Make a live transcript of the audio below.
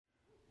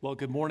Well,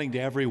 good morning to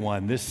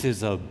everyone. This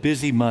is a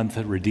busy month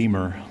at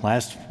Redeemer.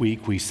 Last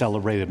week we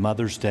celebrated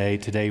Mother's Day.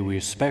 Today we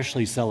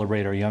especially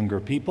celebrate our younger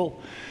people,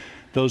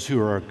 those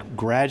who are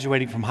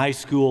graduating from high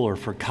school or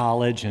for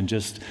college, and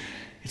it's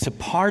a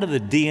part of the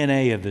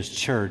DNA of this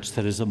church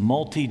that is a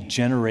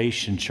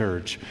multi-generation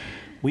church.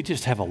 We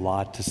just have a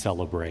lot to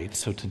celebrate.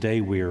 So today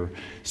I'm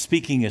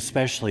speaking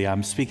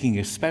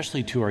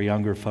especially to our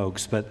younger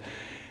folks, but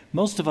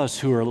most of us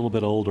who are a little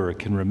bit older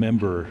can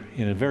remember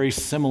in a very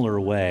similar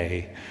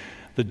way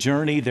the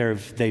journey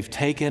they've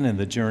taken and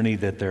the journey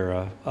that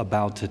they're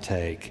about to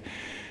take.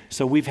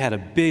 So we've had a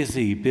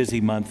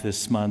busy month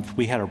this month.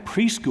 We had our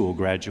preschool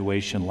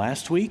graduation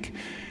last week.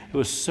 It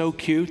was so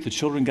cute. The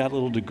children got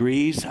little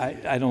degrees.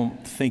 I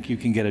don't think you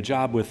can get a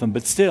job with them,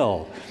 but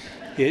still,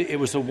 it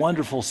was a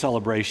wonderful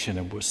celebration.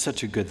 It was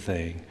such a good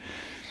thing.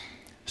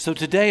 So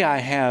today I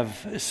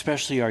have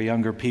especially our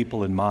younger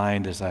people in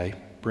mind as I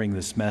bring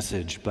this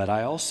message, but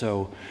I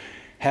also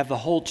have the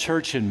whole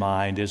church in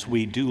mind as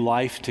we do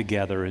life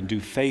together and do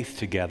faith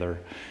together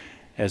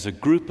as a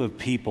group of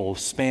people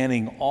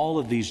spanning all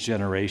of these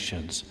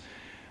generations,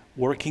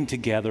 working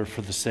together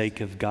for the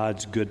sake of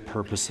God's good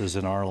purposes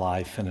in our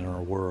life and in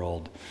our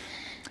world.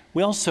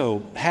 We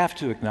also have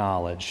to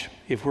acknowledge,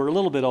 if we're a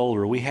little bit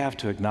older, we have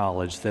to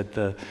acknowledge that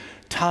the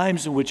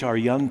times in which our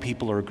young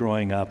people are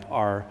growing up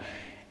are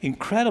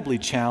incredibly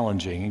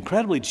challenging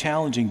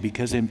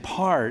because in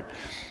part,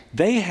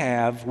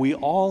 we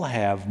all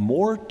have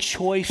more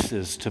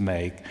choices to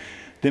make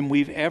than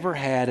we've ever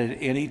had at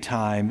any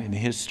time in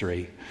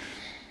history.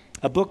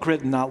 A book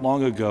written not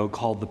long ago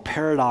called The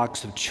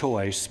Paradox of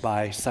Choice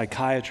by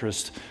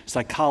psychologist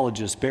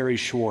Barry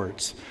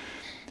Schwartz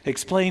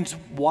explains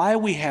why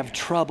we have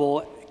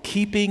trouble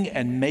keeping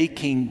and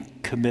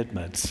keeping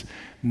commitments.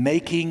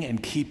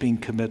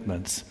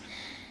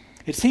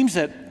 It seems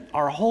that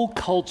our whole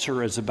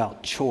culture is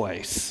about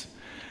choice.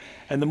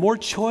 And the more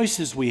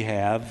choices we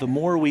have, the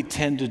more we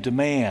tend to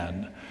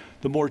demand.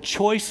 The more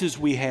choices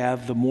we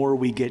have, the more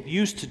we get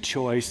used to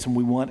choice and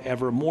we want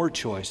ever more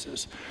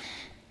choices.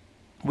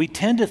 We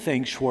tend to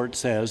think, Schwartz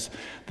says,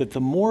 that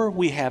the more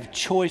we have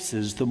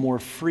choices, the more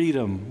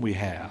freedom we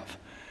have.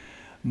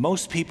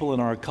 Most people in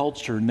our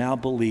culture now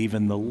believe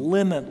in the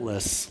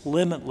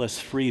limitless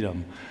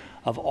freedom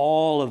of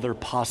all of their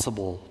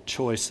possible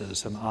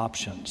choices and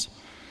options.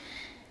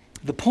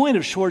 The point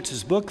of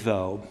Schwartz's book,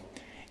 though,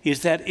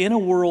 is that in a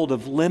world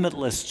of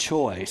limitless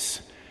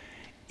choice,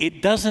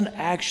 it doesn't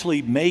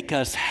actually make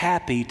us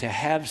happy to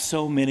have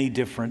so many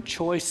different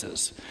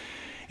choices.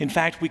 In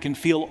fact, we can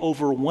feel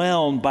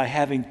overwhelmed by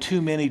having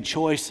too many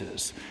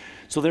choices.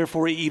 So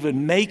therefore,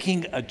 even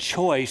making a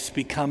choice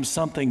becomes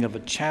something of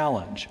a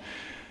challenge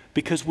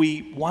because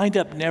we wind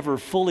up never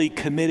fully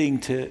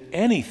committing to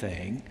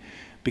anything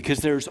because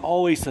there's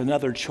always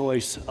another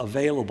choice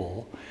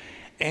available.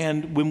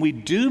 And when we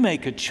do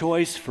make a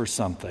choice for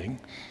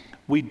something,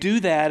 we do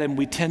that and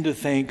we tend to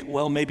think,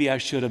 well, maybe I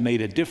should have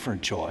made a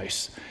different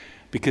choice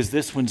because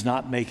this one's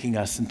not making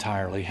us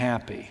entirely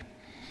happy.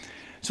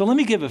 So let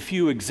me give a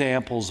few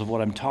examples of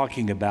what I'm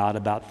talking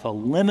about the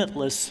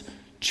limitless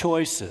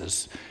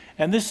choices.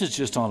 And this is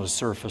just on a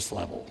surface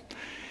level.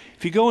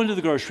 If you go into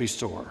the grocery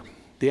store,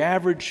 the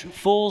average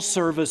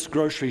full-service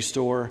grocery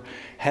store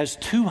has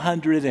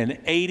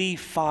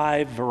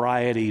 285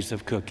 varieties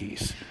of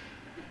cookies.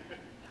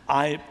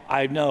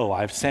 I know,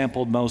 I've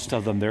sampled most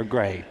of them, they're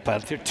great,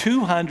 but there are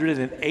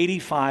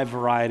 285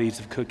 varieties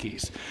of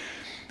cookies.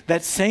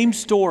 That same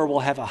store will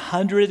have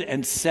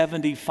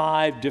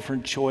 175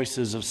 different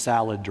choices of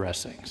salad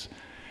dressings.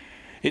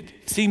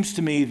 It seems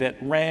to me that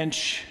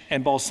ranch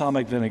and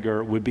balsamic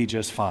vinegar would be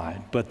just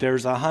fine, but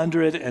there's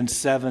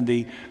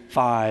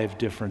 175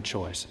 different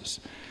choices.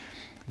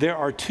 There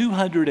are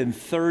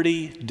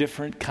 230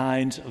 different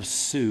kinds of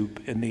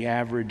soup in the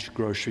average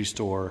grocery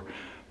store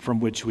from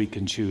which we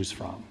can choose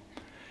from.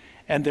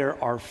 And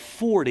there are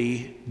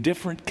 40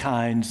 different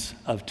kinds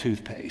of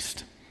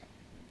toothpaste.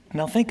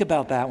 Now think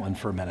about that one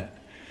for a minute.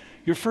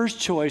 Your first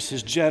choice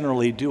is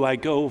generally, do I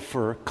go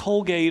for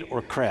Colgate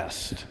or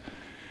Crest?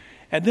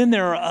 And then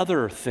there are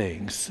other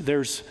things.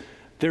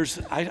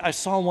 I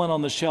saw one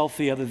on the shelf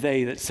the other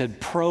day that said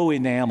Pro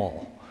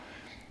Enamel.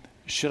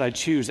 Should I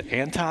choose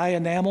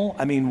anti-enamel?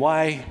 I mean,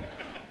 why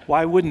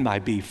wouldn't I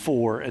be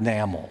for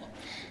enamel?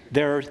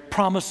 There are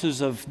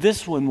promises of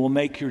this one will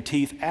make your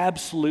teeth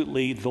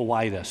absolutely the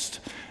whitest.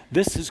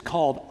 This is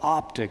called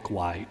optic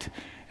white.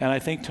 And I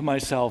think to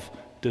myself,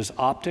 does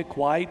optic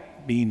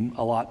white mean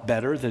a lot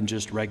better than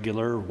just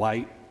regular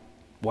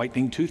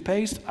whitening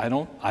toothpaste? I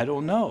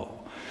don't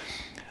know.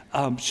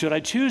 Should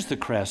I choose the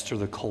Crest or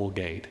the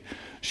Colgate?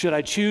 Should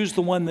I choose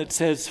the one that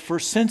says for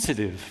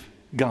sensitive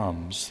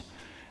gums?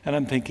 And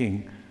I'm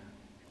thinking,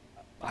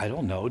 I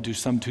don't know. Do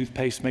some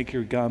toothpaste make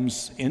your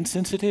gums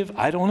insensitive?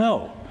 I don't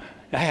know.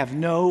 I have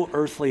no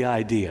earthly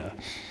idea.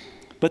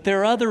 But there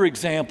are other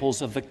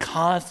examples of the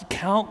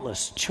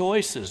countless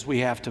choices we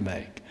have to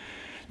make.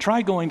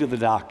 Try going to the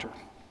doctor.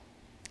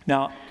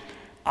 Now,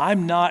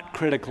 I'm not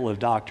critical of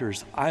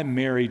doctors. I'm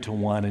married to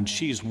one, and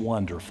she's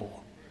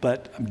wonderful.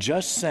 But I'm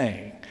just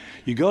saying,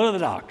 you go to the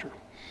doctor,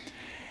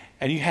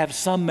 and you have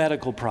some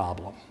medical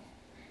problem.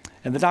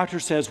 And the doctor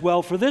says,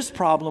 well, for this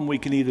problem, we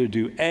can either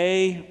do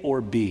A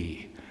or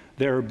B.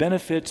 There are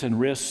benefits and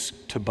risks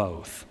to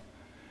both.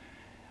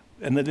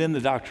 And then the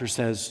doctor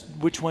says,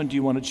 which one do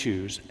you want to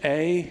choose,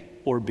 A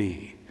or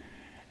B?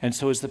 And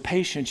so as the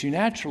patient, you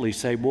naturally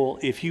say, well,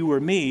 if you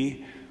were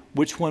me,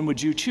 which one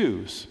would you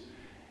choose?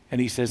 And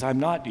he says, I'm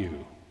not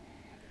you.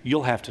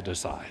 You'll have to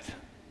decide.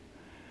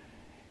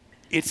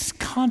 It's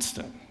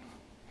constant.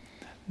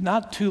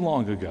 Not too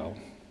long ago,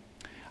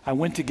 I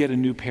went to get a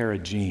new pair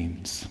of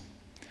jeans.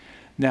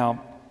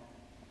 Now,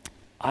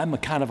 I'm a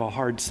kind of a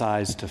hard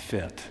size to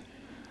fit,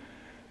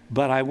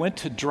 but I went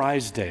to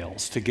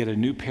Drysdale's to get a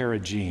new pair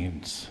of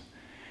jeans.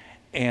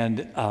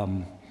 And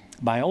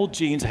my old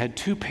jeans, I had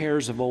 2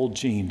 pairs of old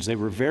jeans. They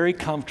were very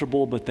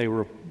comfortable, but they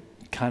were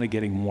kind of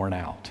getting worn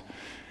out.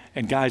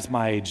 And guys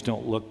my age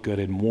don't look good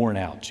in worn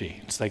out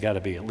jeans. They got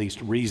to be at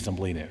least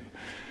reasonably new.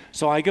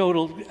 So I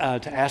go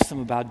to ask them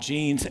about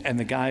jeans, and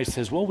the guy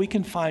says, well, we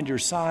can find your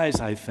size,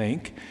 I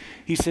think.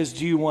 He says,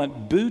 do you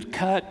want boot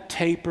cut,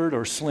 tapered,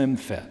 or slim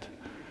fit?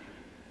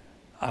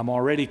 I'm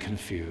already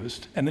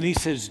confused. And then he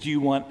says, do you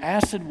want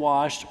acid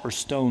washed or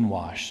stone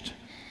washed?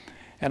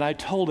 And I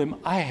told him,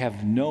 I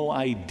have no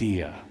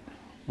idea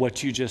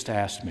what you just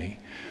asked me.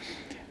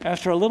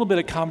 After a little bit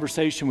of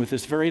conversation with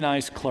this very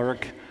nice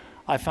clerk,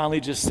 I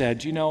finally just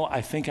said,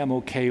 I think I'm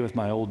okay with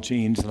my old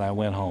jeans, and I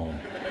went home.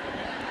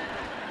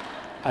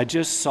 I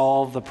just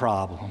solved the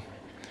problem.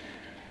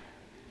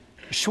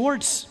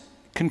 Schwartz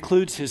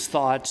concludes his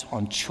thoughts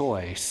on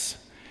choice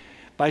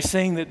by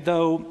saying that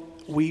though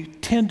we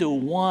tend to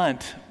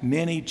want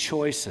many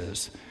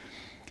choices,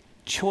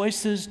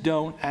 choices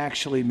don't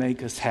actually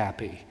make us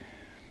happy.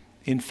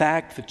 In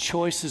fact, the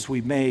choices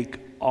we make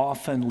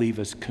often leave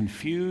us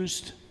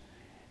confused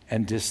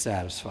and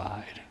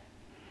dissatisfied.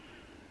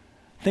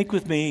 Think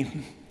with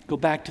me, go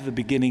back to the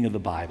beginning of the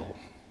Bible.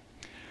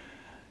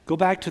 Go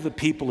back to the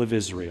people of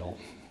Israel,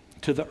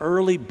 to the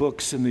early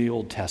books in the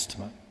Old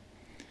Testament.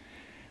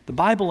 The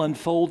Bible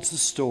unfolds the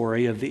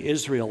story of the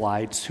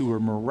Israelites who were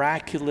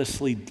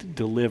miraculously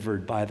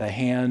delivered by the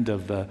hand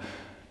of the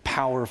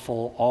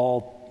powerful,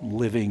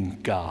 all-living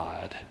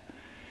God.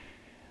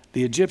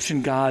 The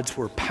Egyptian gods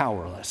were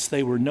powerless.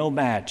 They were no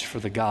match for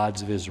the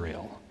gods of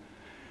Israel.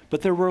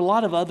 But there were a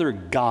lot of other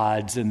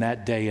gods in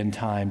that day and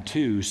time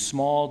too,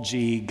 small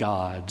g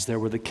gods. There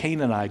were the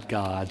Canaanite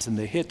gods and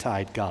the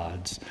Hittite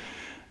gods.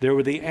 There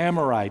were the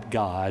Amorite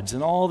gods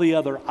and all the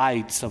other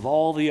ites of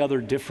all the other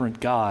different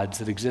gods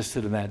that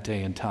existed in that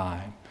day and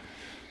time.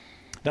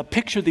 Now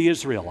picture the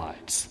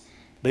Israelites.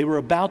 They were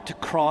about to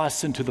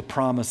cross into the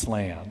promised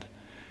land.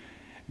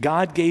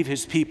 God gave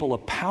his people a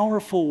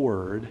powerful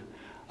word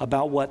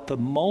about what the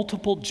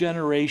multiple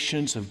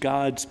generations of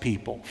God's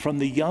people, from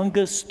the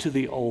youngest to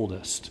the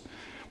oldest,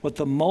 what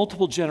the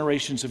multiple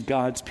generations of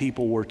God's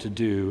people were to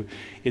do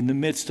in the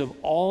midst of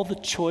all the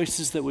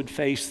choices that would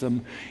face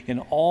them, in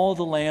all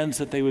the lands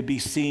that they would be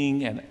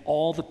seeing, and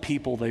all the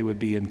people they would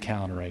be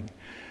encountering.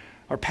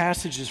 Our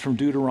passage is from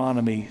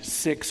Deuteronomy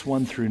 6,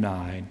 1 through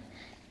 9.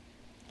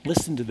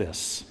 Listen to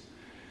this.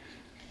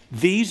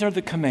 These are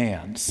the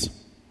commands,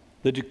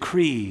 the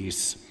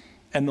decrees,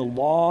 and the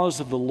laws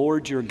of the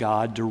Lord your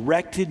God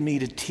directed me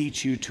to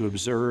teach you to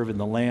observe in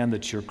the land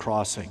that you're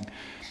crossing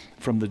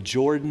from the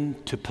Jordan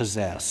to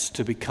possess,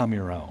 to become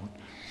your own,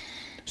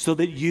 so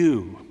that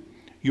you,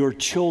 your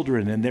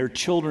children, and their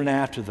children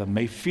after them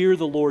may fear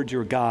the Lord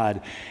your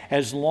God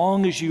as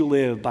long as you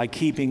live by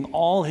keeping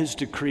all his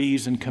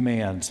decrees and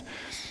commands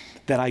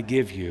that I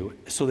give you,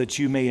 so that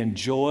you may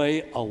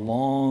enjoy a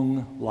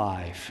long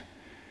life.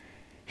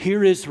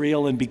 Hear,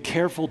 Israel, and be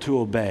careful to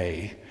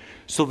obey,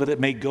 so that it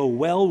may go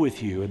well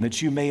with you and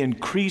that you may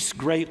increase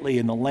greatly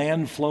in the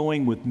land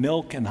flowing with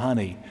milk and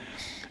honey,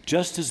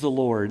 just as the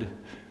Lord,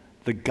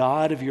 the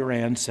God of your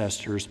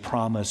ancestors,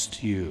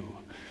 promised you.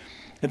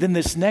 And then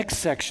this next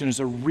section is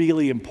a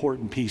really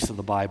important piece of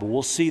the Bible.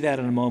 We'll see that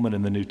in a moment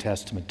in the New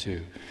Testament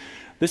too.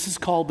 This is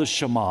called the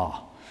Shema.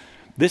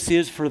 This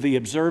is for the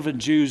observant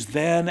Jews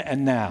then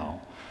and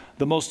now.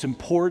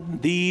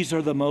 These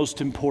are the most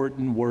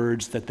important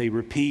words that they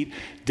repeat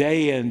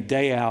day in,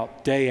 day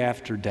out, day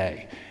after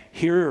day.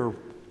 Here are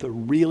the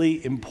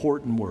really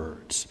important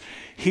words.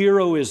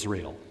 Hear, O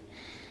Israel,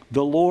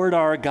 the Lord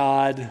our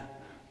God,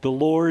 the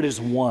Lord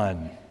is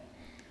one.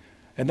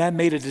 And that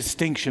made a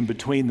distinction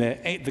between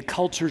the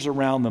cultures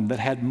around them that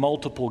had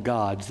multiple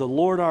gods. The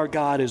Lord our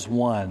God is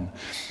one.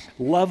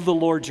 Love the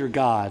Lord your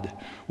God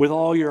with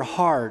all your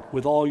heart,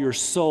 with all your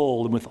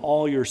soul, and with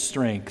all your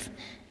strength.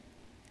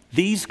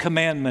 These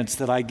commandments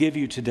that I give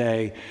you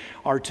today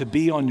are to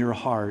be on your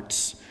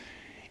hearts.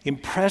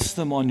 Impress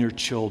them on your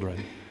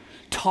children.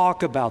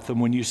 Talk about them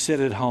when you sit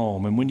at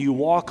home and when you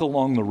walk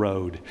along the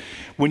road,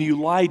 when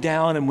you lie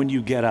down and when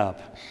you get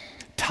up.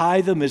 Tie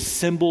them as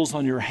symbols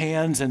on your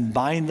hands and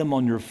bind them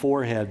on your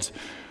foreheads.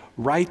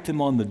 Write them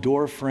on the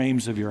door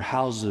frames of your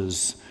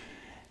houses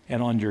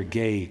and on your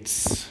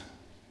gates.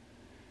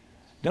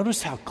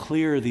 Notice how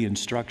clear the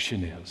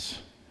instruction is.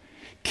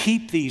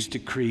 Keep these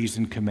decrees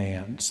and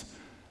commands.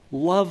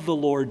 Love the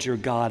Lord your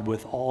God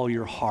with all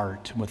your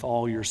heart and with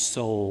all your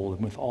soul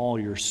and with all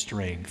your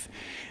strength.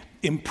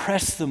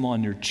 Impress them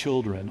on your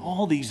children.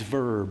 All these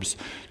verbs,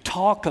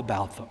 talk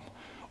about them.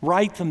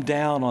 Write them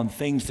down on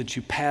things that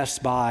you pass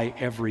by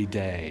every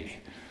day.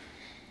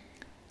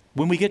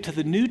 When we get to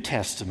the New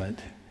Testament,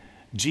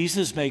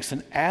 Jesus makes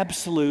an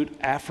absolute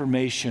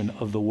affirmation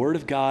of the Word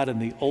of God in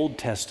the Old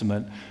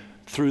Testament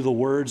through the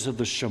words of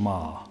the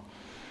Shema.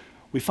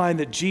 We find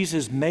that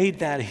Jesus made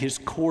that his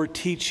core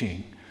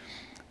teaching,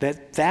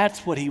 that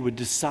that's what he would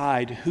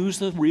decide who's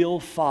the real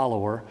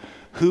follower,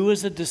 who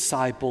is a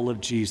disciple of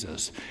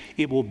Jesus.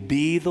 It will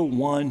be the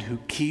one who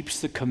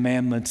keeps the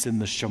commandments in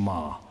the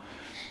Shema.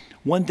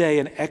 One day,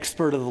 an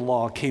expert of the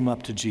law came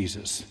up to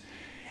Jesus,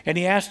 and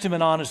he asked him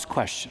an honest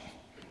question.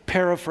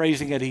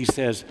 Paraphrasing it, he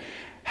says,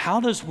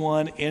 "How does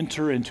one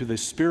enter into the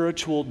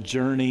spiritual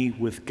journey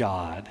with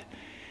God?"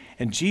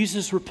 And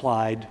Jesus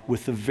replied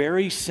with the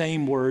very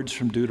same words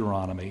from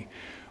Deuteronomy,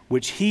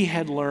 which he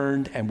had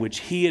learned and which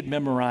he had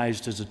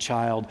memorized as a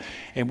child,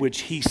 and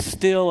which he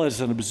still,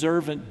 as an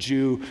observant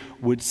Jew,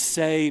 would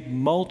say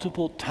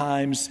multiple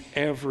times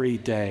every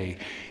day.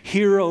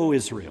 "Hear, O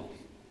Israel,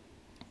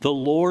 the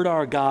Lord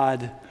our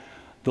God,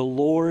 the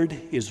Lord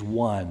is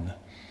one.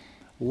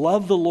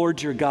 Love the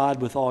Lord your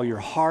God with all your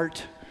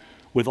heart,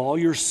 with all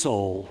your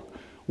soul,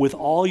 with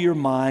all your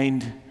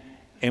mind,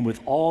 and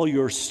with all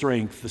your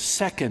strength." The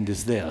second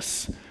is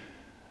this: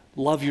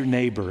 love your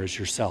neighbor as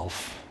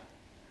yourself.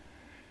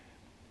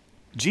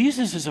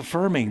 Jesus is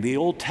affirming the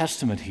Old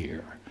Testament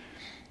here.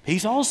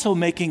 He's also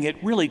making it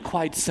really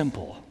quite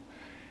simple.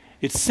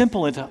 It's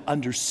simple to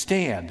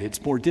understand.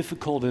 It's more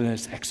difficult in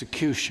its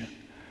execution.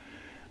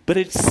 But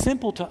it's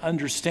simple to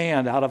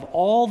understand out of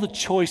all the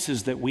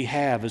choices that we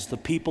have as the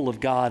people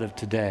of God of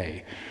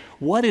today.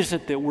 What is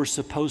it that we're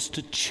supposed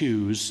to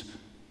choose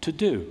to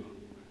do?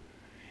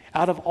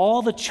 Out of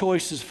all the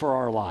choices for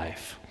our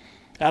life,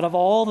 out of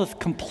all the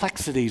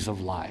complexities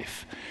of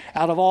life,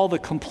 out of all the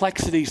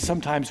complexities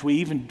sometimes we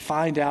even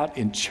find out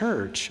in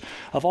church,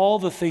 of all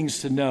the things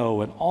to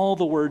know and all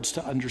the words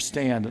to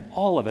understand and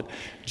all of it,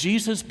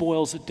 Jesus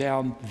boils it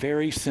down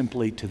very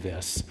simply to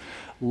this: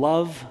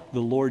 love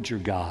the Lord your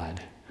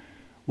God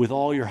with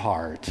all your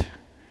heart,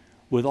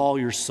 with all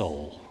your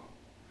soul,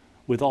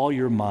 with all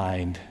your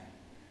mind,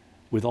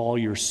 with all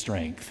your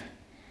strength.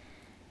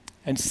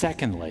 And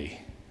secondly,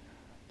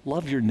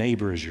 love your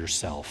neighbor as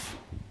yourself,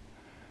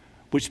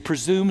 which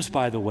presumes,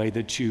 by the way,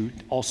 that you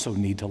also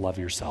need to love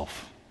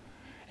yourself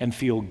and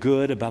feel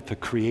good about the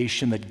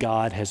creation that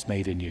God has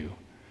made in you.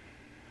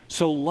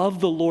 So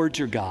love the Lord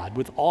your God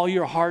with all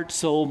your heart,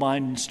 soul,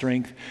 mind, and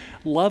strength.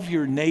 Love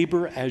your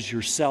neighbor as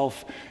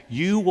yourself.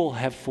 You will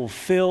have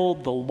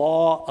fulfilled the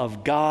law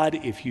of God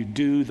if you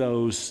do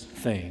those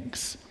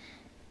things.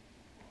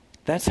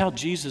 That's how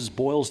Jesus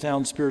boils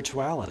down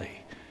spirituality.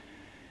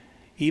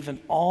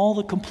 Even all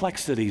the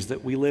complexities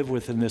that we live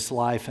with in this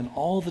life and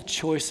all the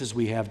choices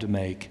we have to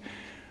make,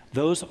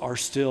 those are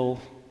still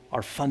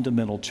our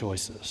fundamental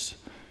choices.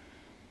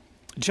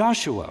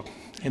 Joshua,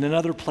 in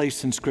another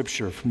place in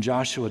Scripture from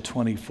Joshua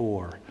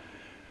 24,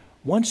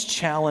 once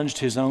challenged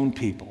his own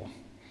people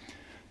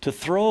to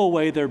throw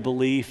away their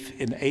belief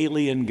in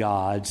alien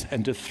gods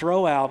and to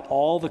throw out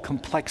all the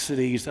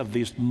complexities of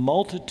this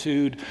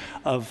multitude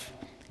of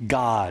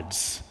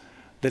gods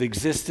that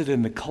existed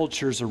in the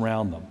cultures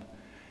around them.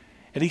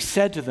 And he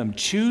said to them,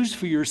 "Choose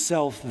for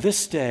yourself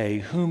this day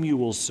whom you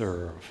will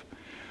serve,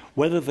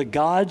 whether the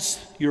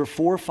gods your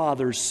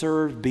forefathers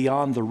served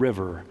beyond the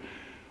river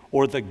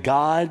or the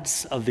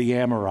gods of the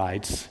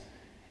Amorites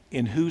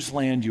in whose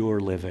land you are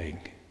living.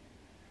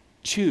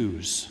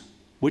 Choose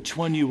which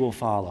one you will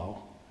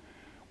follow.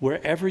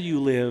 Wherever you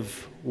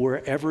live,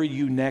 wherever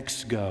you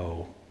next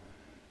go,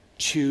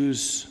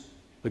 choose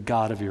the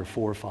God of your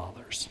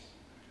forefathers."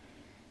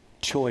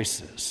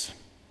 Choices.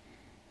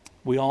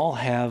 We all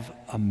have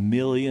a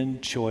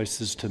million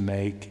choices to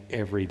make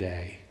every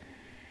day.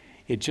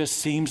 It just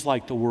seems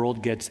like the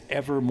world gets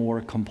ever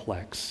more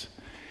complex.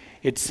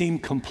 It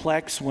seemed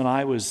complex when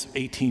I was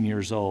 18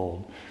 years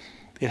old.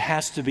 It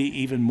has to be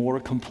even more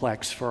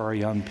complex for our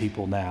young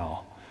people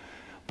now.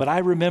 But I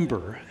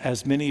remember,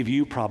 as many of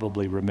you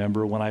probably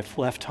remember, when I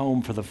left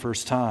home for the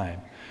first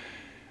time,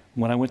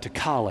 when I went to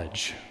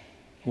college,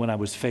 when I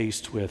was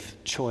faced with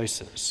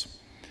choices.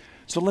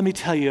 So let me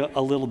tell you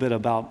a little bit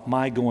about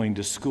my going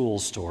to school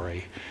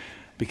story,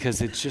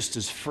 because it's just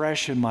as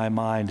fresh in my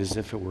mind as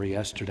if it were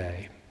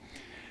yesterday.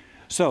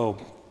 So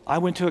I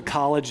went to a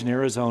college in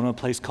Arizona, a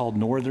place called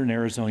Northern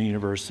Arizona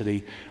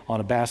University,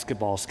 on a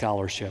basketball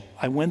scholarship.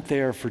 I went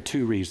there for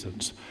two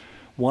reasons.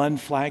 One,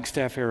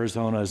 Flagstaff,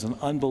 Arizona is an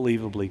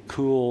unbelievably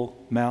cool,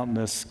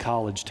 mountainous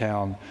college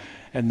town.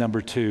 And number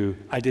two,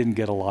 I didn't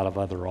get a lot of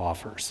other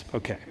offers.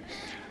 Okay.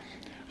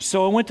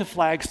 So I went to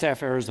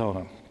Flagstaff,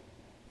 Arizona.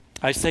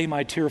 I say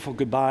my tearful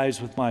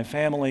goodbyes with my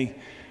family.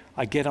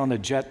 I get on a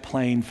jet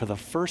plane for the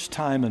first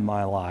time in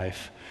my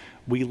life.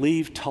 We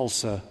leave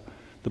Tulsa.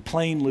 The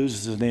plane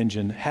loses an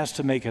engine, has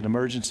to make an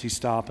emergency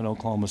stop in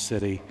Oklahoma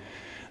City.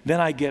 Then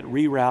I get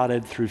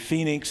rerouted through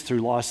Phoenix, through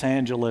Los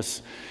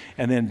Angeles,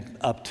 and then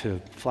up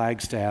to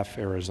Flagstaff,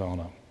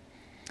 Arizona.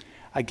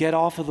 I get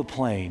off of the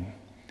plane.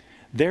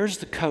 There's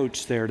the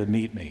coach there to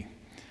meet me.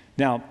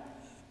 Now,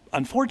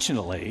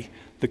 unfortunately,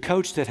 the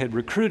coach that had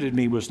recruited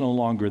me was no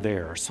longer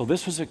there. So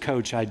this was a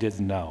coach I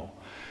didn't know.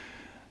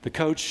 The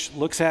coach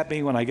looks at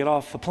me when I get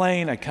off the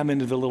plane. I come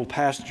into the little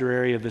passenger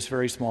area of this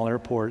very small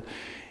airport,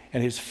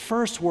 and his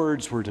first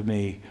words were to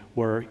me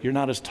were, "You're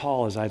not as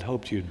tall as I'd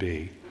hoped you'd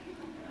be."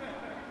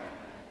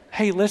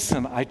 Hey,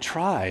 listen, I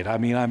tried. I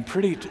mean, I'm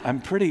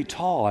pretty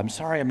tall. I'm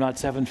sorry I'm not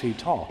 7 feet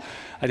tall.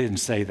 I didn't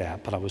say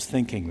that, but I was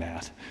thinking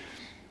that.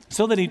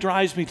 So then he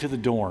drives me to the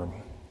dorm.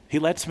 He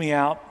lets me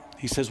out.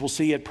 He says, "We'll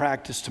see you at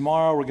practice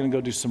tomorrow. We're going to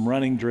go do some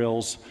running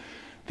drills."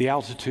 The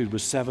altitude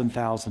was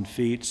 7,000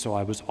 feet, so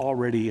I was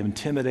already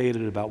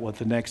intimidated about what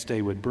the next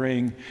day would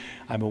bring.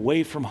 I'm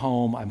away from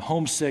home. I'm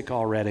homesick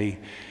already,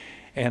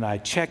 and I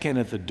check in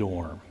at the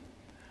dorm.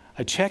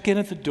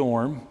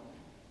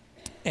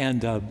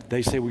 And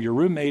they say, "Well, your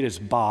roommate is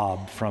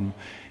Bob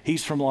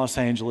he's from Los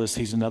Angeles.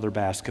 He's another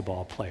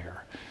basketball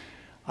player."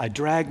 I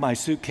drag my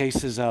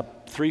suitcases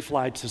up 3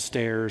 flights of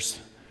stairs,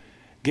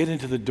 get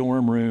into the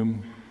dorm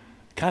room,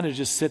 kind of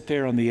just sit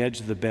there on the edge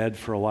of the bed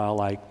for a while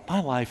like, my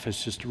life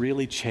has just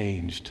really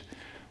changed.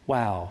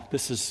 Wow,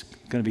 this is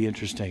going to be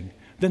interesting.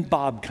 Then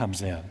Bob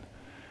comes in.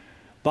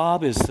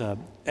 Bob is a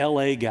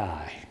LA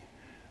guy.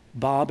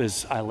 Bob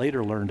is, I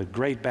later learned, a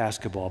great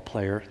basketball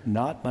player,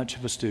 not much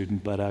of a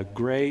student, but a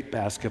great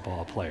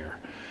basketball player.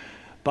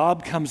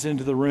 Bob comes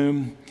into the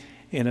room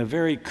in a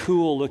very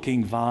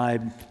cool-looking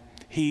vibe.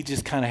 He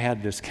just kind of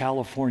had this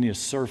California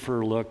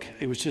surfer look.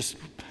 It was just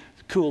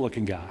a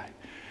cool-looking guy.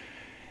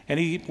 And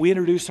we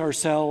introduced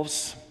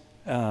ourselves.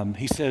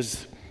 He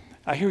says,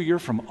 "I hear you're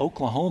from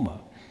Oklahoma."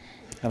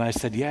 And I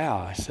said, "Yeah."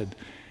 I said,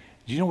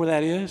 "Do you know where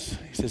that is?"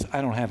 He says,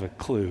 "I don't have a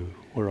clue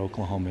where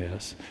Oklahoma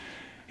is."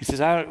 He says,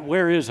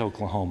 "Where is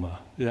Oklahoma?"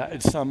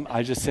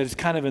 I just said, "It's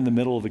kind of in the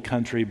middle of the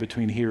country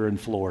between here and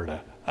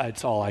Florida."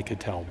 It's all I could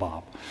tell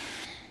Bob.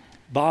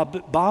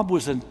 Bob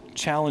was a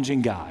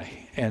challenging guy,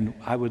 and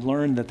I would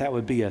learn that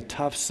would be a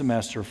tough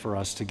semester for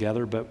us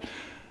together, but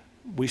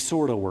we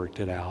sort of worked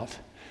it out.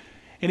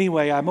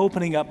 Anyway, I'm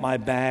opening up my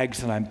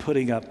bags and I'm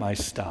putting up my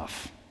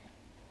stuff.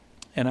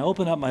 And I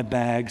open up my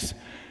bags.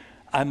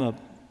 I'm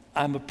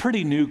a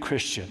pretty new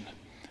Christian,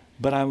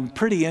 but I'm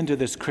pretty into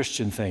this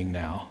Christian thing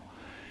now.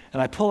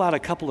 And I pull out a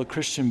couple of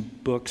Christian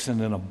books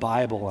and then a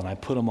Bible, and I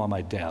put them on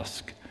my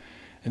desk.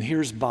 And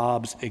here's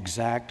Bob's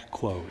exact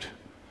quote: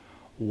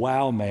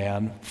 "Wow,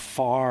 man,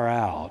 far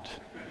out.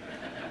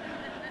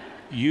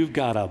 You've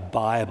got a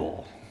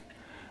Bible."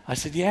 I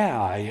said,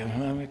 "Yeah,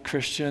 I'm a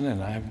Christian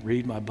and I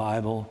read my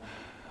Bible."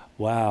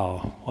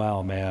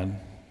 Wow, man,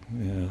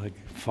 like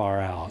far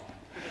out.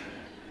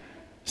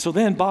 So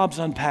then Bob's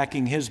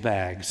unpacking his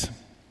bags.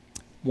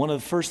 One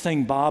of the first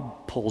things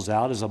Bob pulls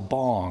out is a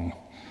bong.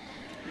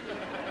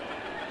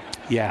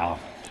 Yeah.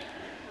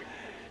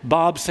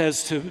 Bob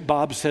says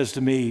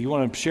to me, "You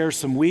want to share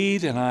some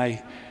weed?" And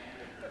I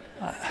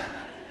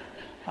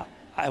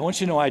want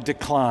you to know I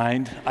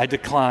declined.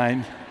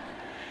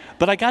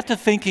 But I got to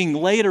thinking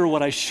later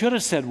what I should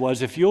have said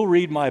was, "If you'll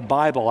read my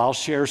Bible, I'll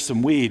share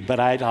some weed." But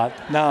I thought,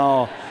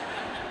 no,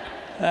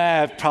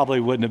 that probably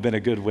wouldn't have been a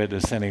good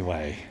witness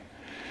anyway.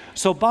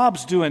 So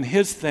Bob's doing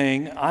his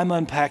thing. I'm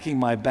unpacking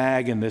my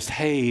bag in this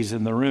haze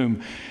in the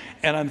room.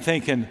 And I'm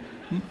thinking,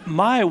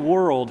 my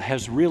world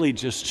has really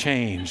just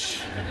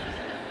changed.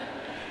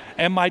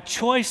 And my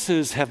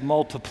choices have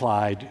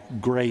multiplied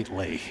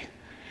greatly.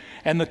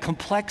 And the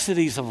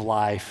complexities of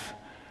life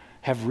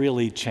have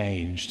really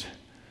changed.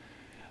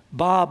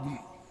 Bob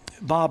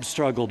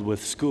struggled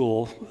with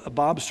school.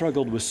 Bob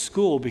struggled with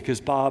school because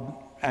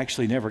Bob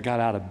actually never got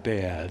out of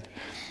bed.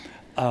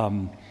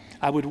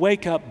 I would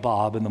wake up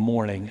Bob in the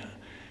morning,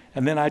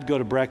 and then I'd go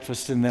to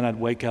breakfast, and then I'd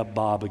wake up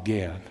Bob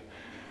again.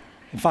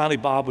 And finally,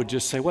 Bob would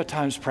just say, "What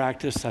time's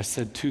practice?" I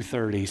said,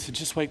 2:30. He said,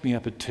 "Just wake me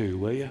up at 2,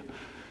 will you?"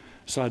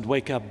 So I'd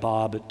wake up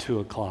Bob at 2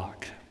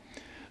 o'clock.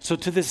 So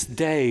to this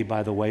day,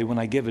 by the way, when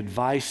I give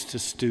advice to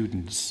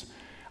students,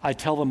 I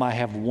tell them I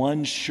have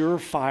one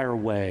surefire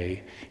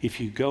way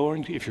if you're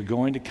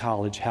going to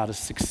college, how to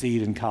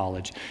succeed in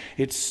college.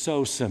 It's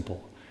so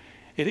simple.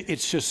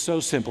 It's just so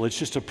simple. It's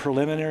just a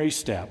preliminary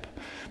step.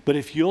 But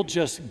if you'll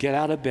just get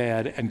out of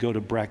bed and go to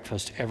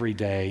breakfast every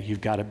day,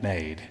 you've got it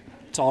made.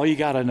 It's all you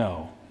got to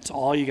know. It's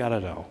all you got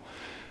to know.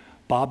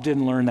 Bob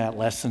didn't learn that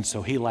lesson,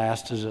 so he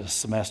lasted a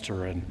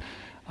semester, and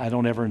I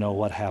don't ever know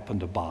what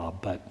happened to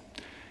Bob, but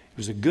he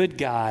was a good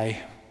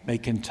guy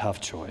making tough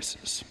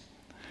choices.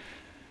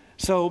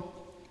 So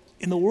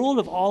in the world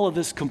of all of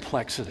this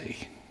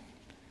complexity,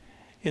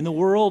 in the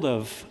world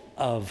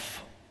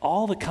of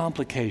all the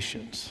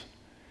complications,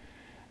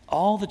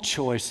 all the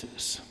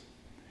choices,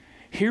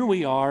 here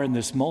we are in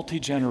this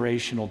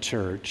multi-generational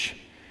church,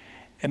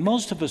 and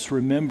most of us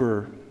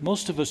remember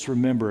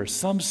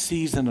some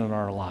season in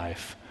our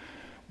life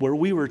where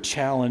we were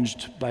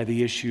challenged by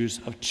the issues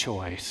of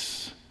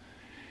choice.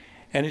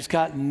 And it's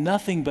gotten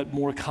nothing but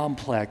more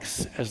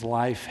complex as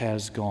life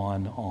has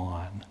gone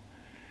on.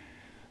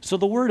 So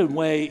the word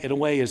in a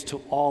way is to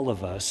all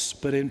of us,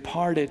 but in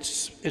part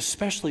it's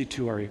especially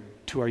to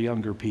our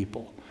younger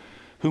people,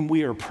 whom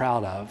we are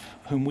proud of,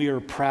 whom we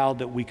are proud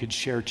that we could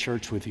share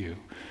church with you,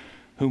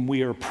 whom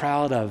we are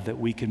proud of that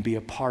we can be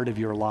a part of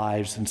your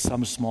lives in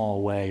some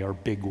small way or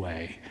big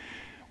way.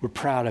 We're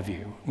proud of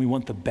you. We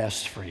want the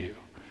best for you.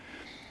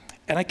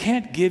 And I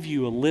can't give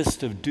you a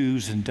list of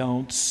do's and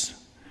don'ts.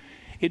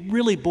 It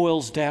really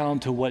boils down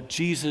to what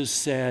Jesus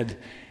said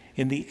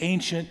in the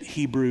ancient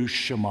Hebrew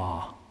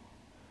Shema.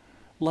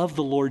 Love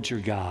the Lord your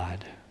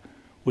God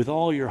with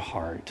all your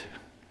heart,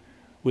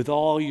 with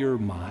all your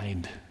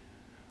mind,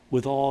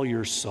 with all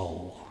your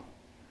soul,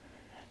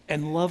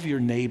 and love your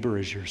neighbor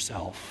as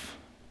yourself.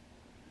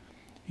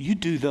 You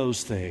do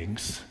those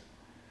things,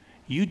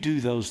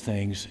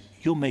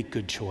 you'll make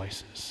good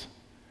choices.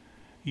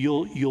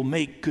 You'll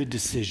make good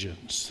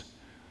decisions.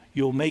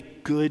 You'll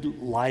make good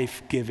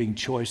life-giving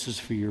choices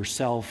for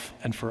yourself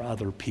and for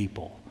other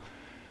people.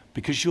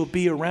 Because you'll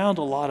be around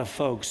a lot of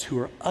folks who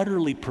are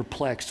utterly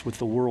perplexed with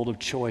the world of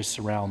choice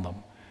around them.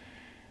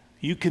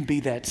 You can be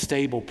that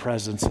stable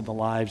presence in the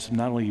lives of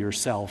not only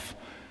yourself,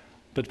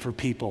 but for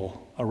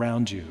people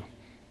around you.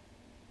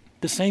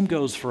 The same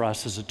goes for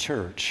us as a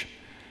church.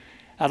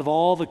 Out of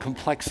all the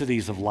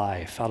complexities of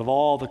life, out of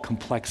all the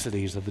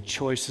complexities of the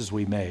choices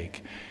we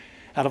make,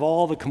 out of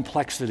all the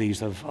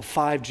complexities of a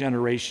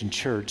 5-generation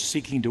church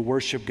seeking to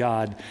worship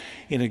God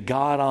in a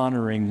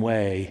God-honoring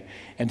way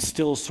and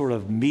still sort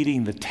of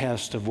meeting the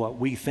test of what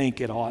we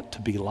think it ought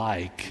to be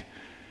like,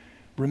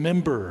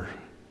 remember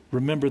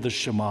the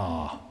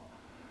Shema,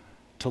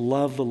 to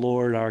love the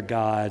Lord our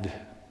God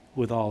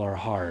with all our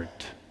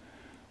heart,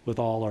 with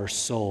all our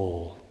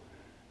soul,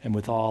 and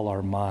with all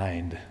our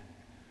mind,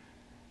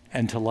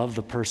 and to love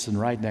the person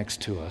right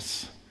next to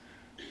us,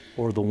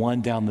 or the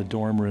one down the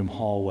dorm room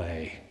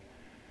hallway,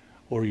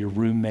 or your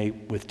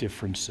roommate with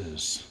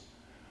differences,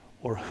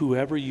 or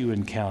whoever you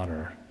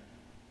encounter.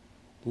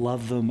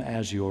 Love them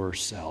as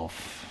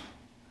yourself.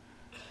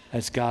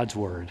 That's God's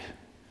word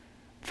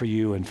for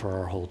you and for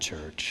our whole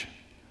church.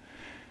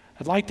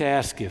 I'd like to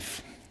ask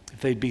if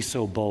they'd be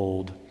so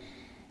bold,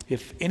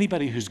 if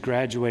anybody who's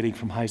graduating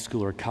from high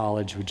school or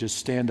college would just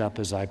stand up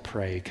as I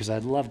pray, because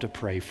I'd love to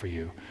pray for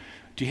you.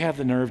 Do you have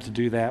the nerve to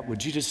do that?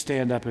 Would you just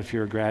stand up if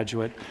you're a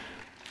graduate?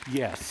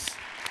 Yes.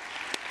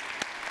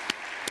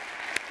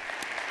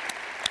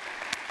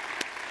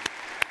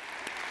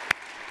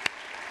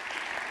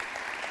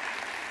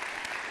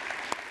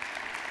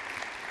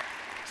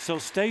 So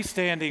stay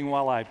standing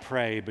while I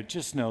pray, but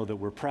just know that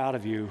we're proud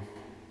of you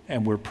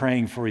and we're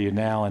praying for you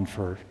now and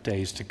for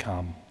days to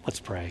come. Let's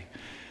pray.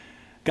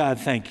 God,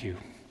 thank you.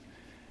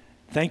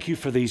 Thank you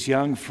for these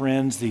young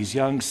friends, these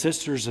young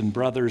sisters and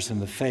brothers in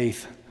the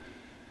faith.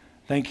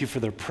 Thank you for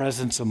their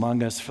presence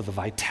among us, for the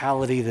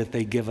vitality that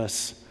they give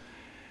us.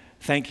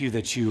 Thank you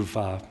that you've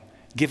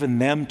given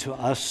them to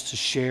us to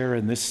share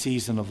in this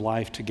season of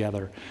life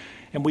together.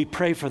 And we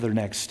pray for their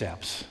next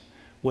steps,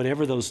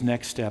 whatever those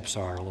next steps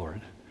are,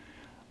 Lord.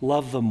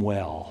 Love them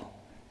well.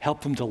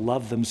 Help them to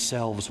love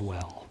themselves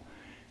well.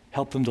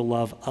 Help them to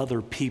love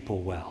other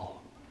people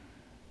well.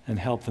 And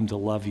help them to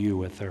love you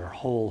with their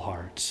whole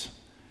hearts.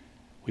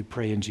 We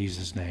pray in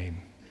Jesus'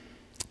 name.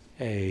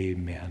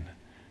 Amen.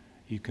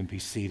 You can be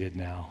seated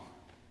now.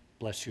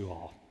 Bless you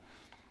all.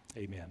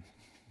 Amen.